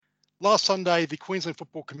Last Sunday, the Queensland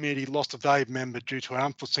Football Committee lost a valued member due to an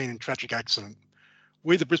unforeseen and tragic accident.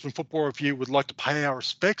 We, the Brisbane Football Review, would like to pay our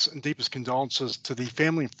respects and deepest condolences to the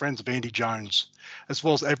family and friends of Andy Jones, as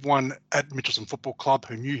well as everyone at Mitchelson Football Club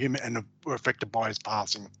who knew him and were affected by his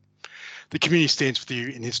passing. The community stands with you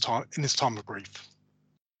in this time of grief.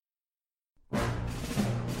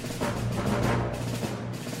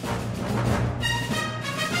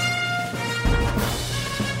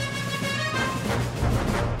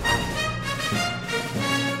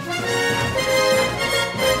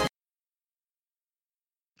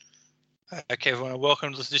 Okay, everyone,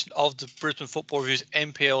 welcome to this edition of the Brisbane Football Review's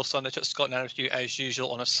NPL Sunday Chat. Scott and Adam with you as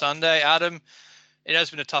usual on a Sunday. Adam, it has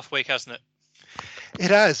been a tough week, hasn't it?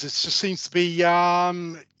 It has. It just seems to be,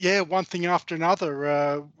 one thing after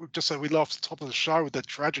another. Just so we left the top of the show with the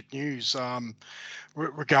tragic news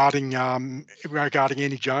regarding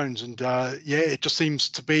Andy Jones, and it just seems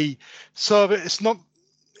to be so.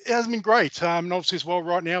 It hasn't been great. And obviously as well,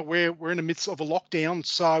 right now we're in the midst of a lockdown,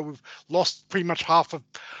 so we've lost pretty much half a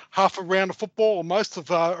round of football, or most of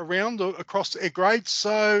a round across our grades.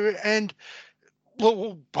 So, and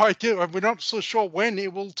we're not so sure when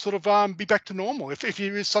it will sort of be back to normal, if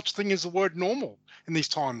there is such thing as the word normal in these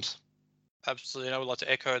times. Absolutely, and I would like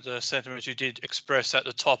to echo the sentiments you did express at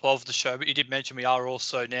the top of the show, but you did mention we are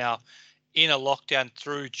also now in a lockdown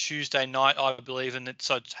through Tuesday night, I believe, and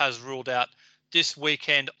it has ruled out this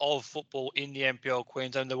weekend of football in the NPL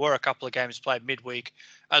Queensland. There were a couple of games played midweek,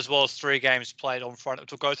 as well as 3 games played on Friday.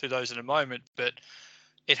 We'll go through those in a moment, but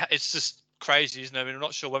it's just crazy, isn't it? I mean, we're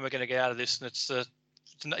not sure when we're going to get out of this, and it's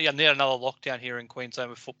near another lockdown here in Queensland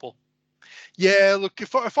with football. Yeah, look,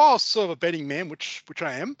 if I was sort of a betting man, which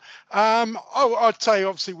I am, I'd say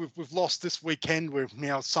obviously we've lost this weekend. We're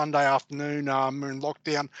now Sunday afternoon. We're in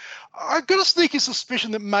lockdown. I've got a sneaky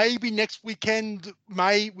suspicion that maybe next weekend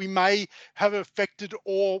we may have it affected,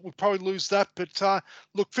 or we'll probably lose that. But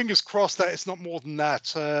look, fingers crossed that it's not more than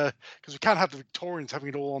that, because we can't have the Victorians having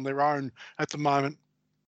it all on their own at the moment.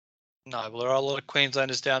 No, well, there are a lot of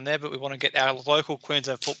Queenslanders down there, but we want to get our local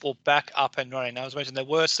Queensland football back up and running. Now, as I mentioned, there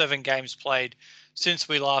were 7 games played since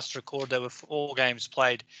we last recorded. There were 4 games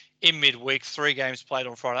played in midweek, 3 games played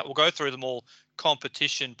on Friday. We'll go through them all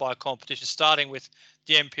competition by competition, starting with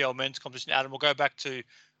the NPL men's competition. Adam, we'll go back to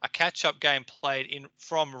a catch-up game played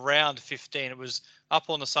from round 15. It was up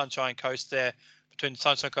on the Sunshine Coast there, between the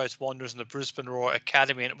Sunshine Coast Wanderers and the Brisbane Roar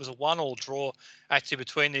Academy, and it was a 1-1 draw actually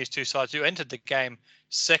between these two sides who entered the game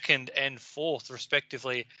 2nd and 4th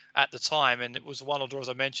respectively at the time, and it was a 1-1 draw, as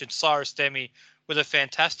I mentioned. Cyrus Demi with a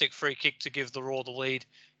fantastic free kick to give the Roar the lead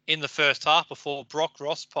in the first half before Brock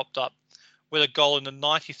Ross popped up with a goal in the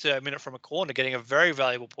 93rd minute from a corner, getting a very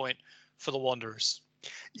valuable point for the Wanderers.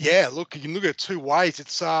 Yeah, look, you can look at it 2 ways.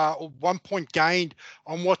 It's 1 point gained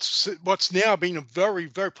on what's now been a very,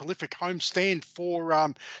 very prolific homestand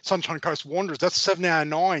for Sunshine Coast Wanderers. That's 7 out of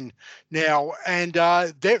 9 now, and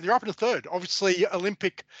they're up in the 3rd. Obviously,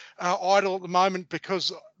 Olympic idle at the moment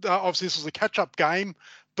because obviously this was a catch-up game.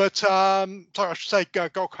 But sorry, I should say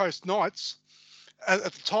Gold Coast Knights at the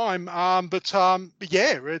time. It's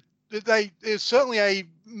certainly a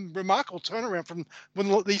remarkable turnaround from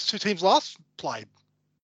when these two teams last played.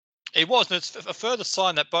 It was, and it's a further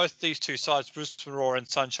sign that both these two sides, Brisbane Roar and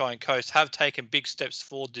Sunshine Coast, have taken big steps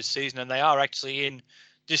forward this season, and they are actually in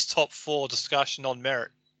this top 4 discussion on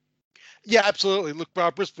merit. Yeah, absolutely. Look,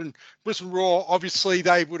 Brisbane Roar, obviously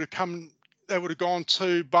they would have gone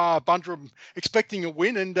to Bundoora expecting a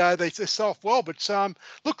win, and they start off well. But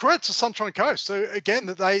look, credit to Sunshine Coast. So again,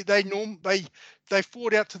 that they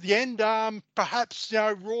fought out to the end. Perhaps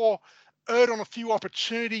Roar erred on a few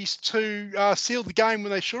opportunities to seal the game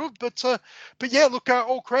when they should have. But yeah, look,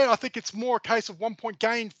 all credit. I think it's more a case of 1 point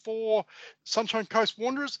gain for Sunshine Coast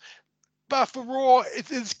Wanderers. But for Roar,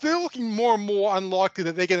 they're looking more and more unlikely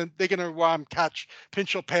that they're going to catch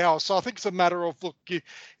Pinchot Power. So I think it's a matter of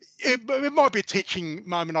it might be a teaching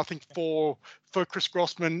moment, I think, for Chris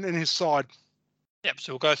Grossman and his side. Yep,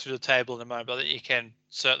 so we'll go through the table in a moment, but I think you can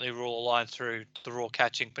certainly rule a line through the Roar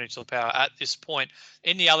catching Peninsula Power at this point.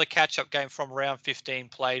 In the other catch-up game from round 15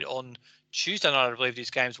 played on Tuesday night, I believe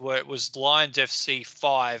these games were, it was Lions FC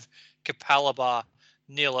 5, Capalaba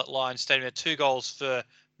 0 at Lions Stadium. 2 goals for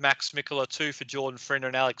Max Mikula, 2 for Jordan Friender,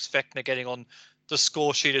 and Alex Fechner getting on the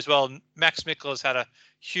score sheet as well. And Max Mikula's had a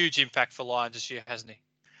huge impact for Lions this year, hasn't he?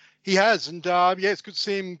 He has, and it's good to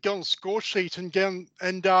see him get on the score sheet and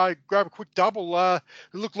grab a quick double.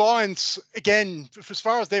 Look, Lions again, as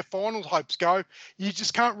far as their final hopes go, you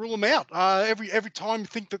just can't rule them out. Every time you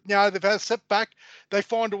think that they've had a setback, they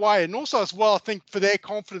find a way. And also as well, I think for their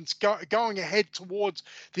confidence going ahead towards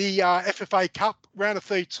the FFA Cup round of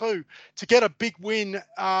 32 to get a big win,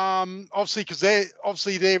 obviously because their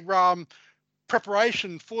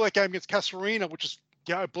preparation for that game against Casuarina, which is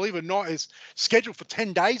believe it or not, is scheduled for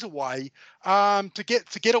 10 days away. To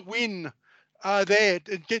get a win there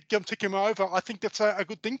and get them tick him over, I think that's a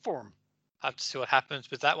good thing for him. Have to see what happens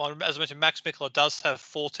with that one. As I mentioned, Max Mikla does have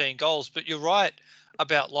 14 goals, but you're right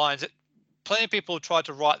about Lions. Plenty of people have tried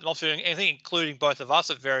to write them off, I think including both of us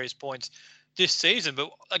at various points this season. But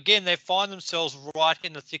again, they find themselves right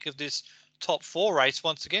in the thick of this top 4 race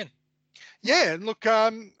once again. Yeah, and look,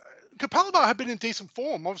 Capalaba have been in decent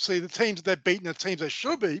form. Obviously, the teams they've beaten are teams they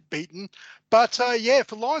should be beaten. But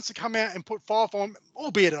for Lions to come out and put 5 on,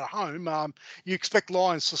 albeit at home, you expect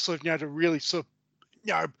Lions to sort of, to really sort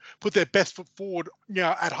of, put their best foot forward,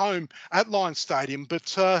 at home at Lions Stadium.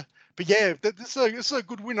 But yeah, this is a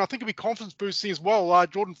good win. I think it'll be confidence boosting as well.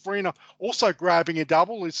 Jordan Farina also grabbing a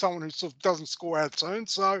double is someone who sort of doesn't score out of turn.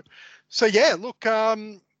 So yeah, look,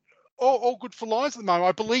 all good for Lions at the moment.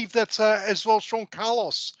 I believe that as well, Sean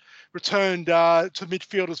Carlos returned to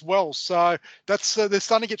midfield as well. So that's they're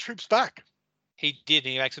starting to get troops back. He did.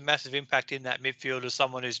 And he makes a massive impact in that midfield as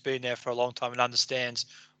someone who's been there for a long time and understands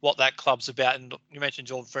what that club's about. And you mentioned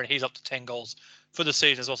Jordan Friend. He's up to 10 goals for the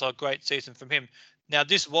season. It's also a great season from him. Now,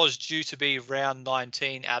 this was due to be round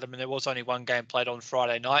 19, Adam, and there was only one game played on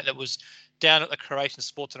Friday night. That was down at the Croatian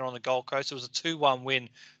Sports Centre on the Gold Coast. It was a 2-1 win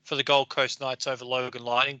for the Gold Coast Knights over Logan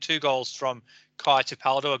Lightning. 2 goals from Kai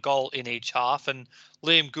Tapaldo, a goal in each half. And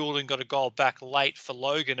Liam Goulden got a goal back late for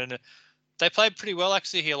Logan. And they played pretty well,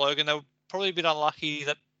 actually, here, Logan. They were probably a bit unlucky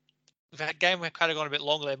that if that game had kind of gone a bit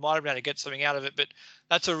longer, they might have been able to get something out of it. But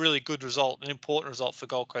that's a really good result, an important result for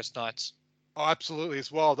Gold Coast Knights. Oh, absolutely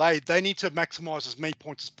as well. They need to maximise as many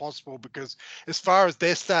points as possible because as far as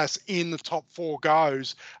their stats in the top 4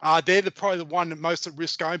 goes, they're probably the one that most at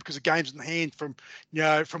risk going because the game's in hand from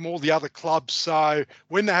from all the other clubs. So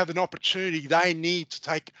when they have an opportunity, they need to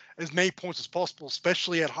take as many points as possible,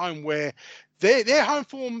 especially at home where their home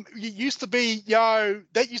form used to be,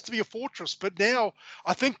 that used to be a fortress, but now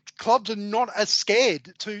I think clubs are not as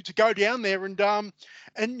scared to go down there and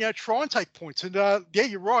try and take points. And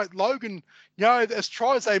you're right, Logan. As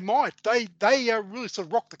try as they might, they really sort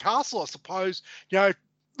of rock the castle, I suppose.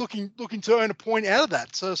 Looking to earn a point out of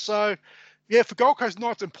that. So yeah, for Gold Coast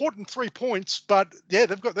Knights, important 3 points, but yeah,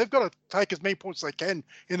 they've got to take as many points as they can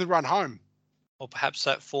in the run home. Or perhaps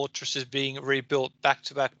that fortress is being rebuilt.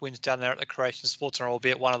 Back-to-back wins down there at the Croatian Sports Centre,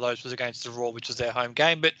 albeit one of those was against the Raw, which was their home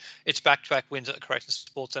game. But it's back-to-back wins at the Croatian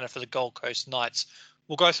Sports Centre for the Gold Coast Knights.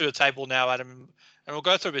 We'll go through the table now, Adam, and we'll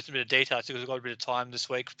go through a bit of detail because we've got a bit of time this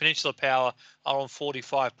week. Peninsula Power are on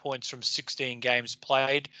 45 points from 16 games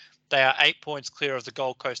played. They are 8 points clear of the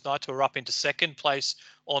Gold Coast Knights, who are up into second place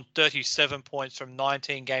on 37 points from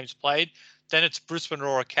 19 games played. Then it's Brisbane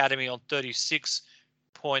Roar Academy on 36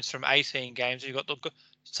 points from 18 games. You've got the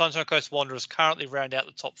Sunshine Coast Wanderers currently round out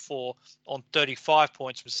the top 4 on 35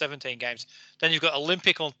 points from 17 games. Then you've got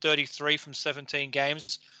Olympic on 33 from 17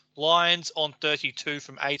 games. Lions on 32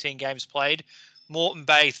 from 18 games played. Moreton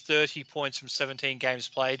Bay 30 points from 17 games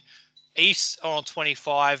played. East are on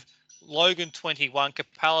 25. Logan 21.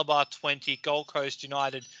 Capalaba 20. Gold Coast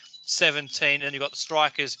United 17. And you've got the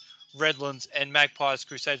Strikers, Redlands, and Magpies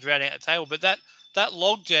Crusaders rounding out the table. But that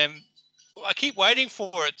logjam, I keep waiting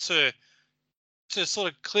for it to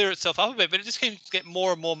sort of clear itself up a bit, but it just keeps getting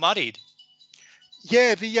more and more muddied.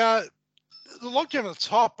 Yeah, the logjam at the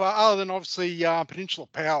top, other than obviously Peninsula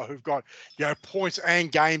Power, who've got points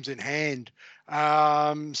and games in hand.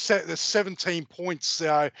 There's 17 points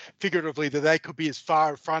figuratively that they could be as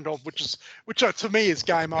far in front of, which to me is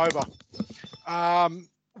game over.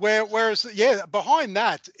 Whereas behind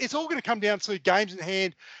that, it's all going to come down to games in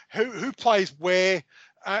hand, who plays where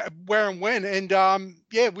and when. And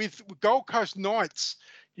with Gold Coast Knights,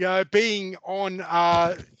 being on,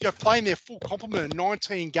 playing their full complement of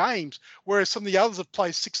 19 games, whereas some of the others have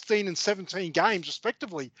played 16 and 17 games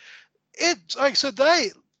respectively.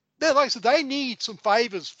 They need some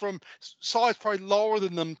favours from sides probably lower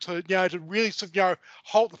than them to really sort of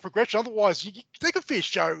halt the progression. Otherwise, they could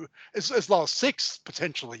finish as low as 6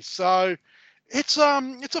 potentially. So it's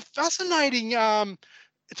a fascinating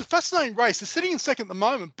race. They're sitting in second at the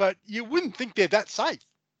moment, but you wouldn't think they're that safe.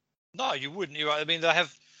 No, you wouldn't. You're right. I mean, they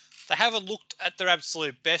have they haven't looked at their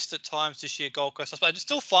absolute best at times this year, Gold Coast. But they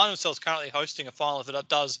still find themselves currently hosting a final if it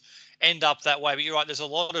does end up that way. But you're right, there's a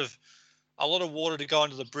lot of water to go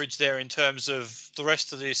under the bridge there in terms of the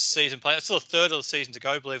rest of this season play. It's still a third of the season to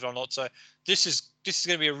go, believe it or not. So this is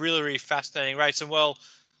going to be a really, really fascinating race. And well,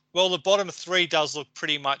 the bottom three does look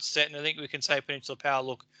pretty much set, and I think we can say Peninsula Power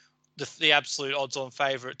look the absolute odds-on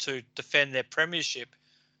favourite to defend their premiership.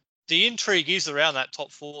 The intrigue is around that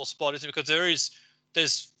top four spot, isn't it? Because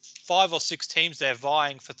there's 5 or 6 teams there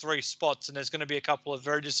vying for 3 spots, and there's going to be a couple of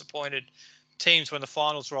very disappointed teams when the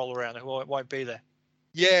finals roll around who won't be there.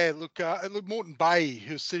 Yeah, look, Moreton Bay,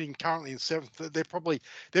 who's sitting currently in 7th, they're probably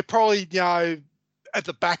at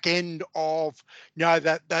the back end of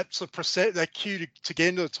that sort of that queue to get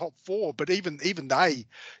into the top 4. But even they,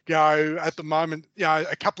 at the moment,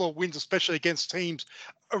 a couple of wins, especially against teams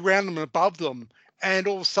around them and above them, and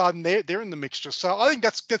all of a sudden they're in the mixture. So I think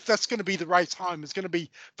that's going to be the race home. It's going to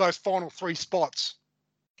be those final 3 spots.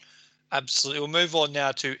 Absolutely. We'll move on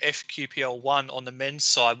now to FQPL 1 on the men's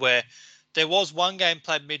side, where there was one game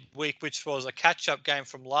played midweek, which was a catch-up game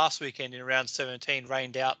from last weekend in round 17,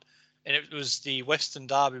 rained out, and it was the Western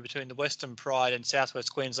Derby between the Western Pride and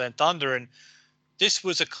Southwest Queensland Thunder. And this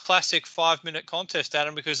was a classic 5-minute contest,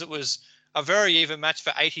 Adam, because it was a very even match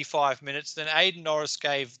for 85 minutes. Then Aidan Norris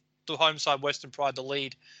gave the home side Western Pride the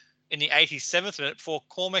lead in the 87th minute before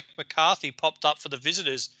Cormac McCarthy popped up for the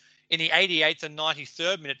visitors in the 88th and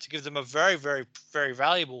 93rd minute to give them a very, very, very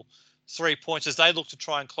valuable 3 points as they look to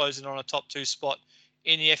try and close in on a top 2 spot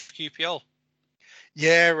in the FQPL.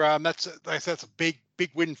 Yeah, that's a big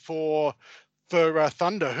win for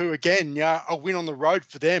Thunder, who again, a win on the road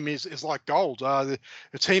for them is like gold. The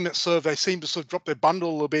team that they seem to sort of drop their bundle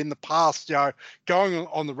a little bit in the past, going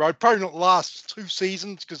on the road. Probably not the last 2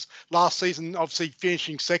 seasons, because last season obviously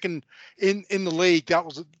finishing second in the league, that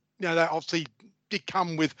was that obviously did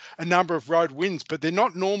come with a number of road wins, but they're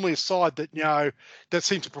not normally a side that that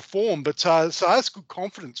seem to perform. But so that's good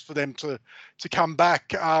confidence for them to come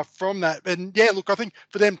back from that. And yeah, look, I think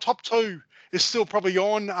for them, top 2 is still probably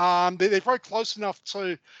on. They're very close enough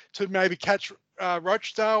to maybe catch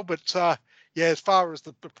Rochdale, but yeah, as far as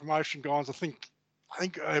the promotion goes, I think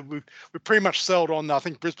we're pretty much settled on. I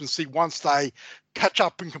think Brisbane City, once they catch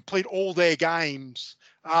up and complete all their games,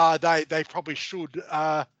 they probably should.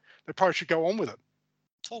 They probably should go on with it.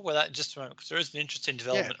 Talk about that in just a moment, because there is an interesting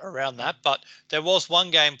development around that. But there was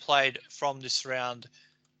one game played from this round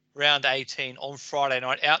 18 on Friday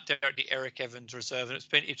night out there at the Eric Evans Reserve, and it's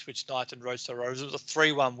been Ipswich Knights and Rosedale Rovers. It was a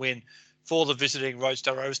 3-1 win for the visiting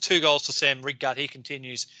Rosedale Rovers. 2 goals to Sam Riggut. He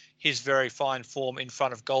continues his very fine form in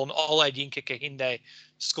front of goal. And Ole Yinka Kahinde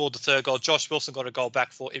scored the 3rd goal. Josh Wilson got a goal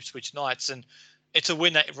back for Ipswich Knights, and it's a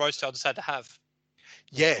win that Rosedale just had to have.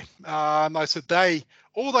 Yeah, I said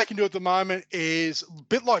all they can do at the moment is a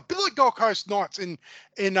bit like Gold Coast Knights in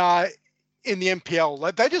the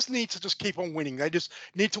NPL. They just need to just keep on winning. They just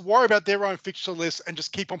need to worry about their own fixture list and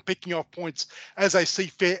just keep on picking off points as they see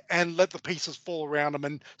fit and let the pieces fall around them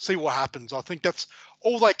and see what happens. I think that's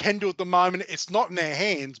all they can do at the moment. It's not in their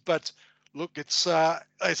hands, but look, it's like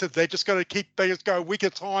I said, they just go a week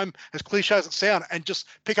at a time, as cliche as it sounds, and just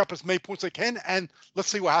pick up as many points as they can, and let's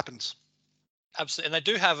see what happens. Absolutely. And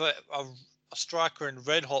they do have a striker in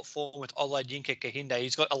red hot form with Ole Yinka Kahinde.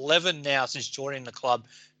 He's got 11 now since joining the club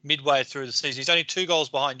midway through the season. He's only 2 goals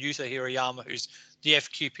behind Yuta Hirayama, who's the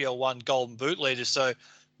FQPL 1 Golden Boot leader. So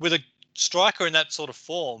with a striker in that sort of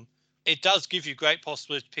form, it does give you great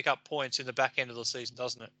possibility to pick up points in the back end of the season,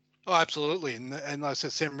 doesn't it? Oh, absolutely. And like I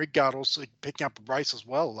said, Sam Riggut also picking up a brace as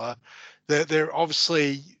well. They're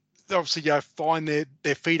obviously find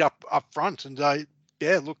their feet up front, and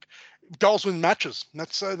look, goals win matches.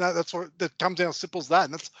 That's what that comes down as simple as that.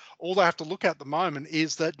 And that's all they have to look at the moment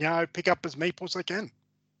is that pick up as many points as they can.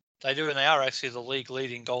 They do, and they are actually the league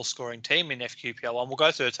leading goal scoring team in FQPL 1. We'll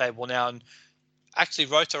go through the table now, and actually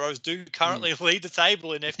Rosedale Rovers do currently lead the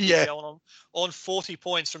table in FQPL on 40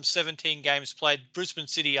 points from 17 games played. Brisbane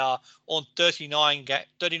City are on 39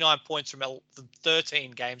 points from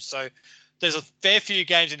 13 games. So there's a fair few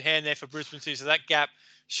games in hand there for Brisbane City. So that gap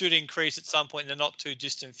should increase at some point in the not too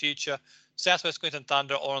distant future. Southwest Queensland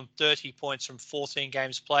Thunder are on 30 points from 14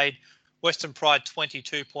 games played. Western Pride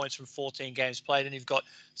 22 points from 14 games played. And you've got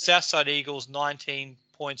Southside Eagles 19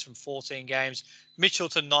 points from 14 games.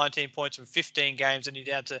 Mitchelton 19 points from 15 games. And you're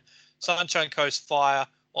down to Sunshine Coast Fire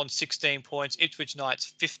on 16 points. Ipswich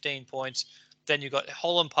Knights 15 points. Then you've got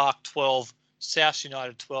Holland Park 12, South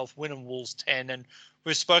United 12, Wynnum Wolves 10. And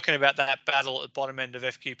we've spoken about that battle at the bottom end of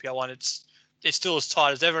FQPL 1. It's still as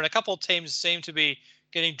tight as ever. And a couple of teams seem to be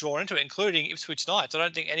getting drawn into it, including Ipswich Knights. I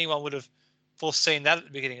don't think anyone would have foreseen that at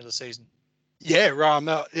the beginning of the season.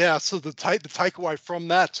 Yeah, yeah. So the takeaway from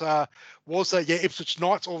that was that Ipswich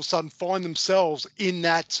Knights all of a sudden find themselves in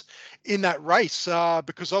that race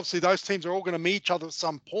because obviously those teams are all going to meet each other at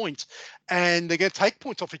some point, and they're going to take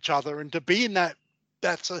points off each other, and to be in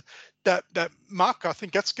that's a that muck, I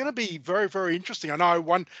think that's going to be very very interesting. I know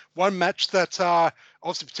one match that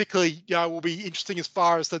obviously particularly will be interesting as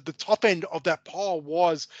far as the top end of that pile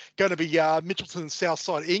was going to be Mitchelton and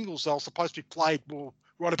Southside Ingles. They're supposed to be played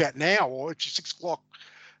right about now, or actually 6 o'clock.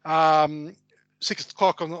 6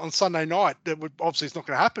 o'clock on Sunday night. That would obviously it's not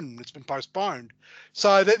going to happen. It's been postponed.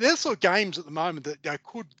 So there's sort of games at the moment that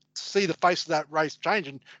could see the face of that race change.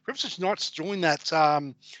 And Ipswich Knights join that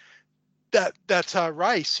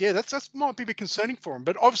race. Yeah, that's might be a bit concerning for them.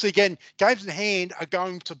 But obviously, again, games in hand are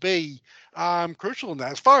going to be crucial in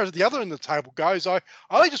that. As far as the other end of the table goes, I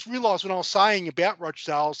just realised when I was saying about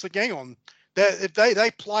Rochdale, I was thinking, hang on, that if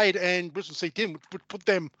they played and Brisbane City didn't, would put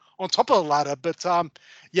them on top of the ladder. But 4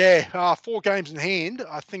 games in hand,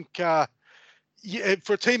 I think.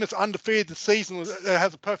 For a team that's undefeated this season, that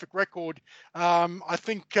has a perfect record, I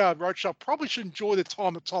think Rochdale probably should enjoy their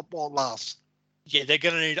time at top while it lasts. Yeah, they're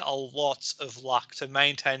going to need a lot of luck to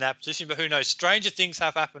maintain that position. But who knows? Stranger things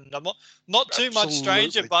have happened. Not too much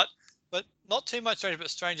stranger, but not too much stranger. But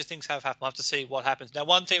stranger things have happened. We'll have to see what happens. Now,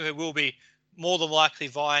 one team who will be more than likely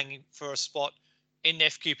vying for a spot in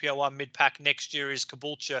FQPL 1 mid-pack next year is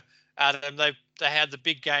Caboolture. Adam, they had the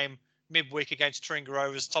big game midweek against Taringa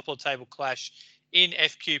Rovers, top of the table clash in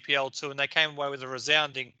FQPL 2, and they came away with a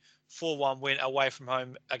resounding 4-1 win away from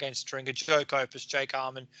home against Taringa. Joe Copus, Jake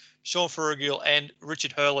Harmon, Sean Ferrugiel and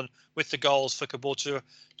Richard Hurlin with the goals for Caboolture.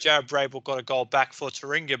 Jared Brable got a goal back for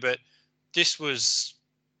Taringa, but this was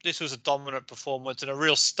a dominant performance and a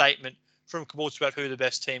real statement from Caboolture about who the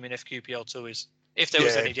best team in FQPL 2 is, if there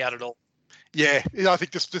was any doubt at all. Yeah, I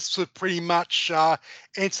think this would pretty much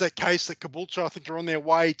answer that case that Caboolture, I think, are on their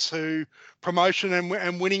way to promotion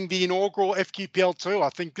and winning the inaugural FQPL 2. I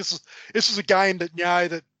think this is a game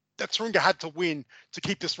that that Taringa had to win to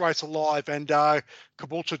keep this race alive, and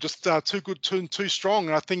Caboolture just too good, too strong.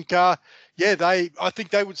 And I think I think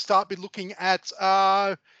they would start be looking at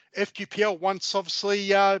FQPL once obviously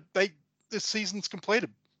this season's completed.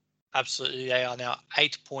 Absolutely, they are now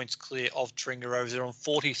 8 points clear of Taringa Rovers. They're on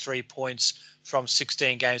 43 points from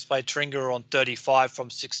 16 games played. Taringa are on 35 from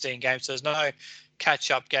 16 games. So there's no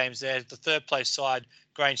catch-up games there. The third place side,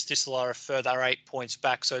 Grange Thistle, are a further 8 points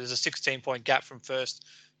back. So there's a 16-point gap from first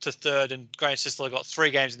to third, and Grange Thistle have got 3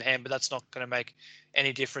 games in hand, but that's not going to make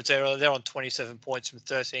any difference. They're on 27 points from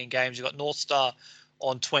 13 games. You've got North Star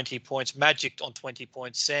on 20 points, Magic on 20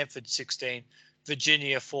 points, Sanford 16,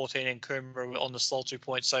 Virginia 14, and Coomera on the sultry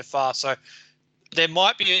points so far. So there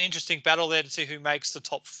might be an interesting battle there to see who makes the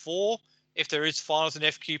top 4 if there is finals in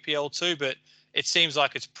FQPL 2, but it seems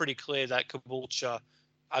like it's pretty clear that Caboolture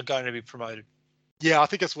are going to be promoted. Yeah, I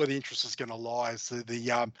think that's where the interest is going to lie. So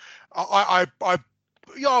I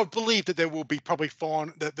believe that there will be probably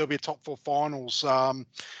that there'll be a top 4 finals.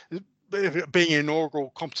 Being an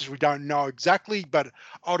inaugural competition, we don't know exactly, but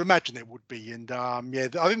I would imagine there would be. And I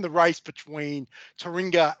think the race between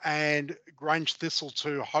Taringa and Grange Thistle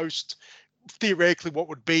to host theoretically what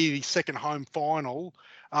would be the second home final,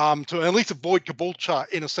 to at least avoid Caboolture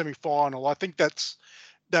in a semi-final, I think that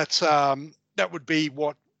would be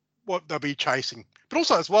what they'll be chasing. But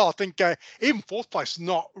also as well, I think even 4th place is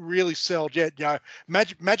not really settled yet.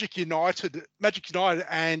 Magic United and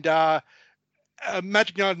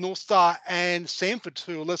Magic United, North Star, and Sanford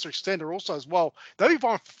to a lesser extent are also as well. They'll be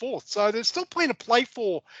vying for 4th, so there's still plenty to play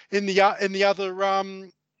for in the other in the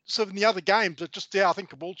other games. But just I think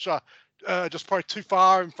Caboolture just probably too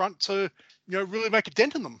far in front to really make a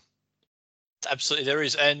dent in them. Absolutely, there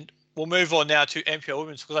is, and we'll move on now to NPL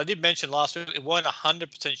Women's, because I did mention last week we weren't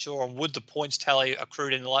 100% sure on would the points tally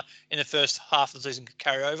accrued in the first half of the season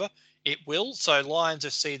carry over. It will. So Lions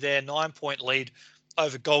FC, their 9-point lead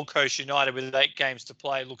over Gold Coast United with 8 games to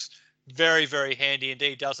play looks very, very handy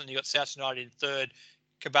indeed, doesn't it? You've got South United in 3rd,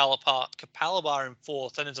 Capalaba in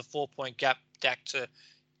 4th, and there's a 4-point gap back to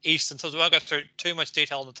Eastern. So we won't go through too much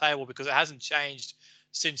detail on the table because it hasn't changed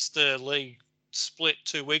since the league split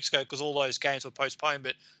 2 weeks ago because all those games were postponed.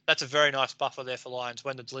 But that's a very nice buffer there for Lions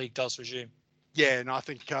when the league does resume. Yeah, and I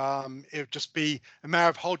think it would just be a matter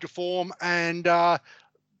of hold your form and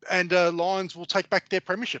Lions will take back their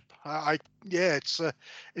premiership. It's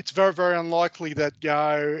very, very unlikely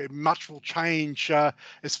that much will change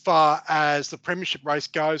as far as the premiership race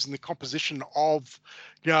goes and the composition of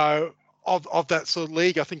of that sort of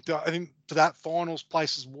league. I think to that finals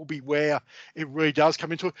places will be where it really does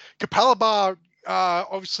come into it. Capalaba,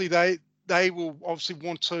 obviously they will obviously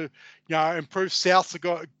want to, improve. South have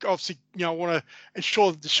got obviously, want to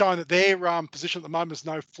ensure that they're showing that their position at the moment is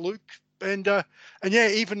no fluke. And yeah,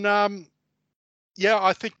 even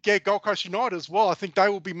I think Gold Coast United as well. I think they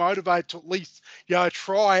will be motivated to at least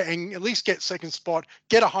try and at least get second spot,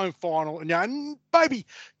 get a home final, and maybe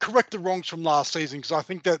correct the wrongs from last season, because I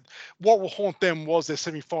think that what will haunt them was their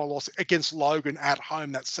semi-final loss against Logan at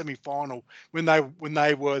home, that semi-final when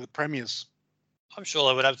they were the premiers. I'm sure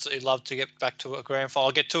they would absolutely love to get back to a grand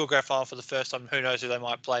final. Get to a grand final for the first time. Who knows who they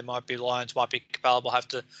might play? Might be Lions, might be Capalaba. We'll have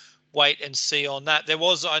to wait and see on that. There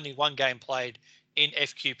was only one game played in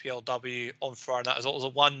FQPLW on Friday night. It was a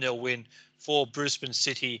 1-0 win for Brisbane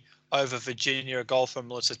City over Virginia, a goal from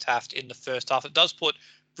Melissa Taft in the first half. It does put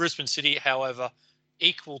Brisbane City, however,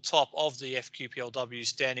 equal top of the FQPLW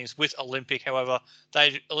standings with Olympic. However,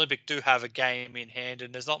 Olympic do have a game in hand,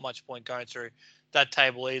 and there's not much point going through that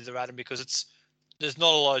table either, Adam, because there's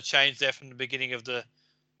not a lot of change there from the beginning of the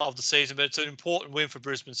season, but it's an important win for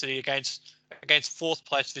Brisbane City against fourth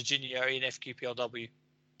place Virginia in FQPLW.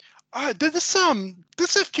 This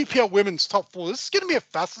FQPL women's top four, this is going to be a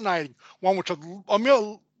fascinating one, which I'm going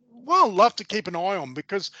to love to keep an eye on,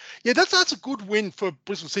 because that's a good win for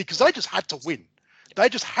Brisbane City, because they just had to win. They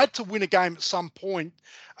just had to win a game at some point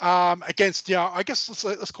against, I guess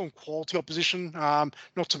let's call them quality opposition,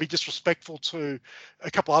 not to be disrespectful to a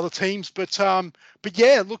couple other teams, but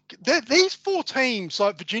yeah, look, these four teams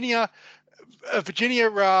like Virginia,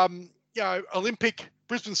 Olympic,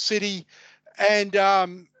 Brisbane City, and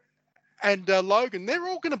Logan, they're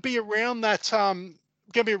all going to be around that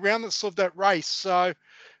sort of that race. So.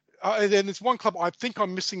 And then there's one club I think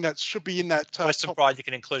I'm missing that should be in that Western Pride. You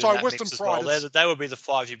can include in that Western mix as Pride well. They would be the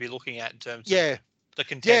five you'd be looking at in terms of the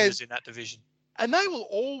contenders in that division. And they will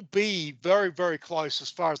all be very, very close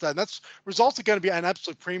as far as that. And that's results are going to be an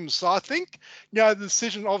absolute premium. So I think, the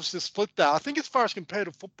decision obviously to split that, I think as far as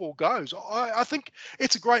competitive football goes, I think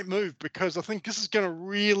it's a great move, because I think this is going to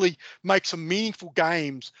really make some meaningful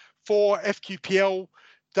games for FQPLW.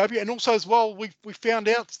 And also as well, we found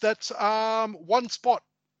out that one spot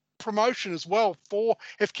promotion as well for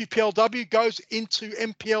FQPLW goes into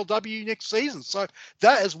MPLW next season. So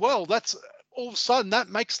that as well, that's all of a sudden that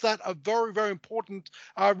makes that a very, very important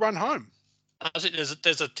run home.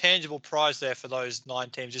 There's a tangible prize there for those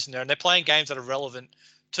 9 teams, isn't there? And they're playing games that are relevant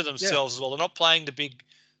to themselves as well. They're not playing the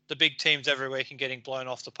big teams every week and getting blown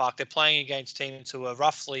off the park. They're playing against teams who are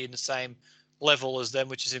roughly in the same level as them,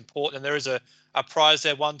 which is important. And there is a prize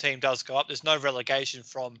there. One team does go up. There's no relegation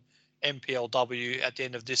from MPLW at the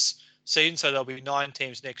end of this season, so there'll be 9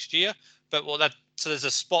 teams next year. But so there's a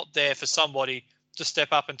spot there for somebody to step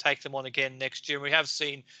up and take them on again next year. And we have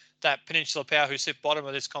seen that Peninsula Power, who sit bottom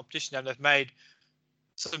of this competition, and they've made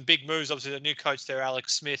some big moves. Obviously, the new coach there,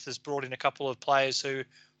 Alex Smith, has brought in a couple of players who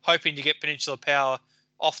hoping to get Peninsula Power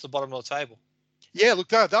off the bottom of the table. Yeah, look,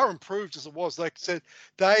 they were improved as it was. Like I said,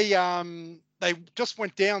 they just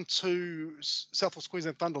went down to South West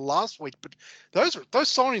Queensland Thunder last week, but those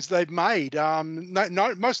signings they've made,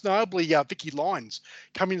 most notably Vicky Lyons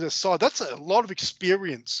coming to the side. That's a lot of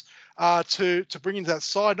experience to bring into that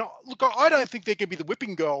side. Now, look, I don't think they're going to be the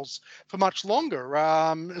whipping girls for much longer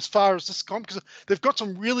as far as this comp, because they've got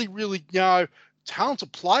some really, really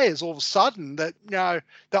talented players all of a sudden that that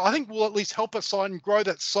I think will at least help us side and grow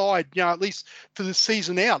that side at least for the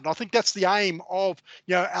season out. And I think that's the aim of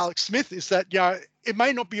Alex Smith, is that it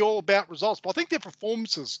may not be all about results, but I think their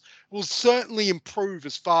performances will certainly improve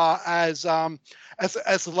as far as the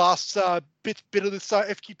last bit of this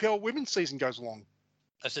FQPL women's season goes along.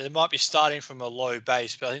 I said, they might be starting from a low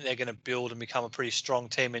base, but I think they're going to build and become a pretty strong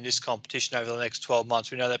team in this competition over the next 12 months.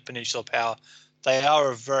 We know that Peninsula Power, they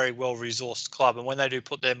are a very well-resourced club, and when they do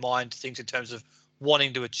put their mind to things in terms of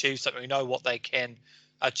wanting to achieve something, we know what they can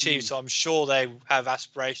achieve. So I'm sure they have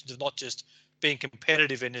aspirations of not just being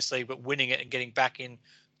competitive in this league, but winning it and getting back in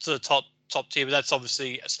to the top tier. But that's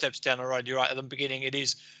obviously steps down the road. You're right. At the beginning, it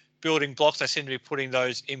is building blocks. They seem to be putting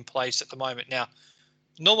those in place at the moment. Now,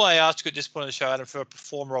 normally I ask you at this point of the show, Adam, for a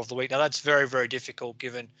performer of the week. Now, that's very, very difficult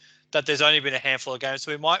given that there's only been a handful of games.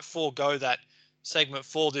 So we might forego that segment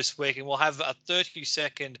for this week, and we'll have a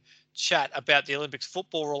 30-second chat about the Olympics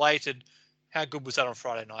football related. How good was that on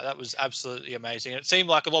Friday night? That was absolutely amazing. It seemed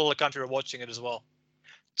like a lot of the country were watching it as well.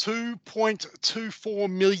 2.24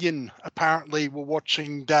 million apparently were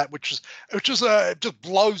watching that, which just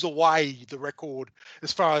blows away the record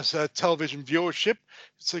as far as television viewership.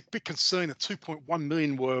 It's a bit concerning that 2.1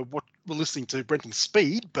 million were listening to Brenton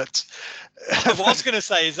Speed, but I was going to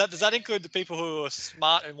say, does that include the people who are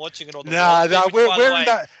smart and watching it on the No,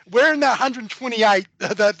 we're in that 128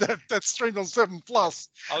 that's streamed on 7 Plus.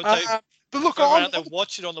 But look, everyone out there,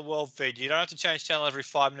 watch it on the world feed. You don't have to change channel every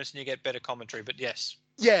 5 minutes and you get better commentary. But yes.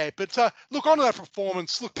 Yeah, but look, on that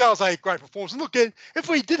performance, look, that was a great performance. And look, if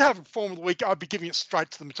we did have a performance of the week, I'd be giving it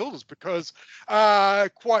straight to the Matildas because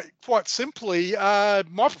quite simply, my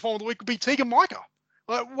performance of the week would be Tegan Micah.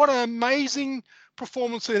 Like, what an amazing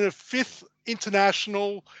performance in a 5th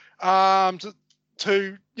international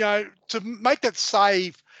to make that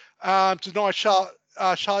save to deny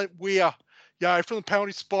Charlotte Weir, from the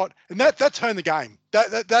penalty spot, and that turned the game.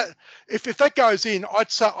 That if that goes in, I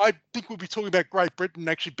think we'll be talking about Great Britain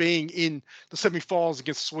actually being in the semi-finals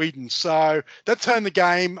against Sweden. So that turned the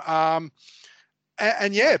game.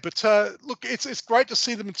 And yeah, but look, it's great to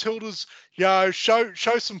see the Matildas,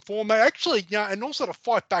 show some form. They actually, and also to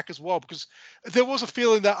fight back as well, because there was a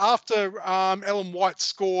feeling that after Ellen White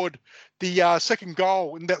scored the second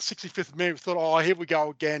goal in that 65th minute, we thought, oh, here we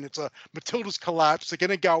go again. It's a Matildas collapse. They're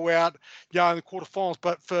going to go out, in the quarterfinals.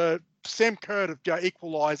 But for Sam Kerr to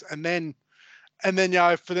equalise and then for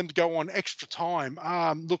them to go on extra time,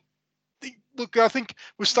 look, I think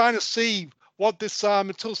we're starting to see what this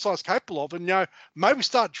Matilda side is capable of, and maybe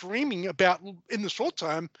start dreaming about in the short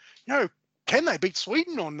term. Can they beat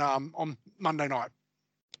Sweden on Monday night?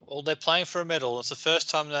 Well, they're playing for a medal. It's the first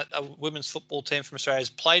time that a women's football team from Australia has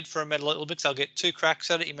played for a medal at Olympics. They'll get 2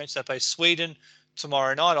 cracks at it. You mentioned they play Sweden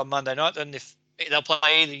tomorrow night on Monday night. Then if they'll play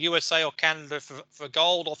either USA or Canada for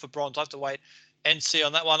gold or for bronze, I have to wait and see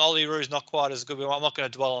on that one. Olyrood's not quite as good. I'm not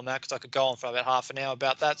going to dwell on that because I could go on for about half an hour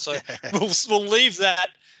about that. So we'll leave that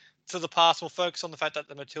to the past. We'll focus on the fact that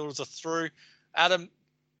the Matildas are through. Adam,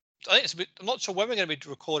 I think it's a bit. I'm not sure when we're going to be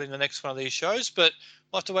recording the next one of these shows, but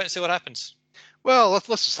we'll have to wait and see what happens. Well,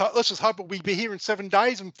 let's just hope that we be here in 7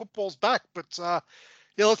 days and football's back. But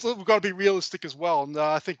we've got to be realistic as well. And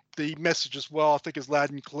I think the message as well, I think, is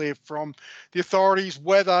loud and clear from the authorities.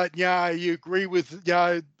 Whether you agree with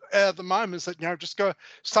at the moment is that just go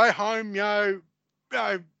stay home.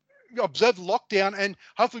 Observe the lockdown and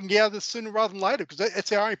hopefully we can get out of this sooner rather than later, because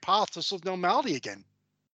it's our only path to sort of normality again.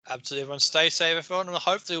 Absolutely, everyone. Stay safe, everyone, and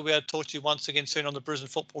hopefully we'll be able to talk to you once again soon on the Brisbane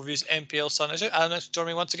Football Reviews NPL Sunday show. Thanks for joining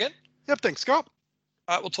me once again. Yep, thanks, Scott.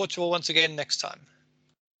 All right, we'll talk to you all once again next time.